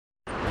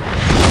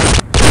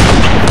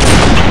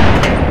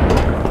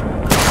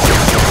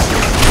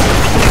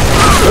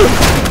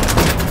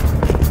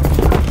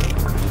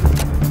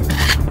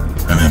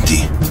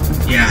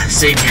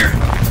same here.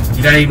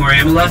 You got any more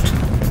ammo left?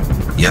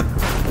 Yep.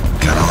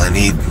 Got all I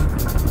need.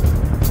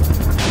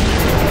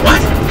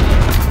 What?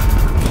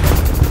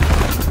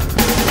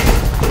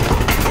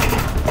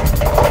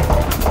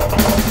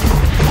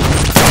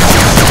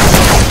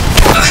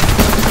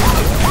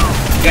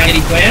 Got any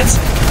plans?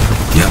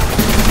 Yep.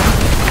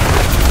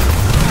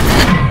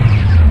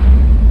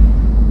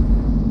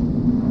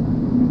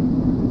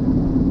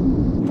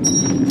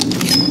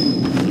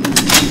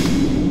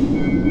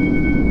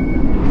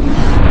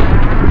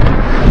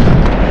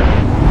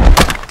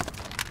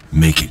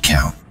 Make it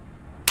count.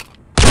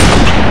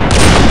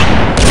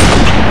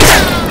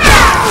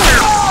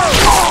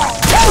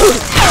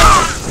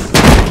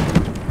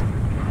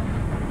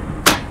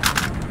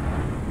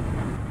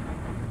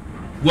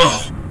 Whoa.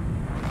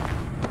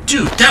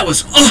 Dude, that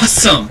was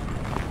awesome!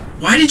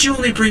 Why did you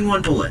only bring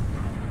one bullet?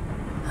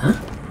 Huh?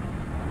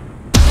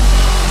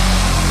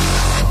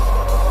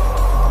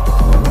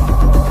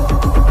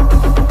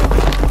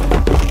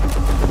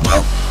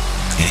 Well,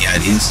 any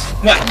ideas?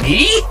 What,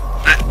 me?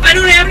 I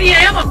don't have any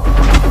ammo!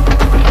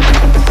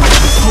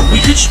 Oh, we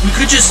could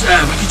just,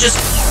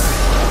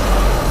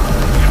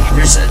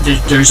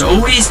 there's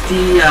always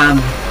the,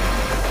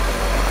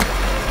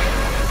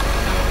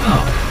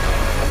 oh.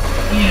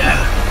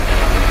 Yeah.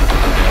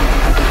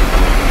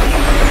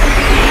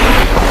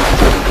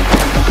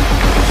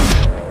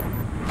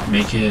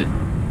 Make it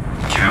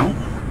count?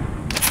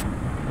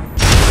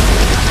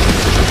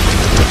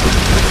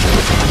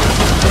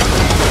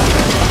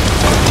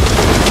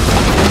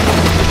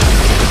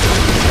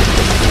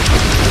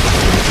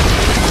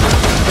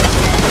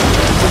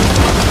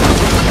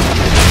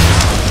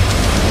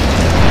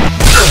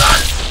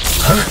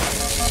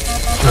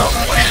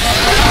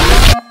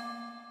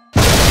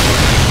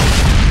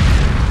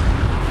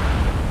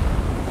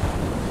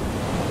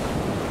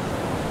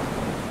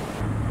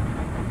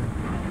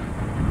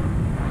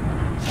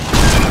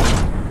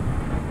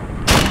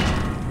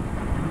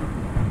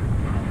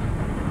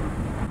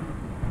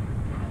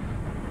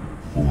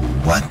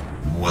 What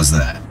was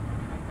that?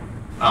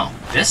 Oh,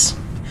 this?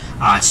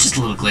 It's just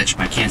a little glitch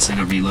by canceling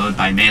a reload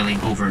by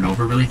mailing over and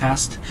over really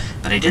fast.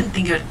 But I didn't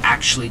think it would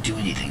actually do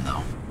anything,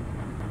 though.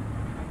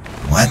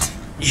 What?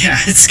 Yeah,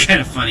 it's kind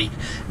of funny.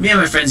 Me and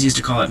my friends used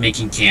to call it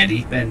making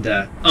candy, and,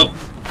 oh,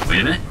 wait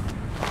a minute.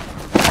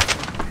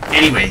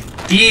 Anyway,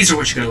 these are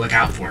what you're gonna look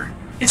out for.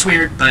 It's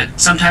weird, but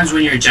sometimes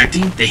when you're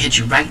ejecting, they hit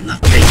you right in the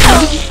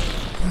face.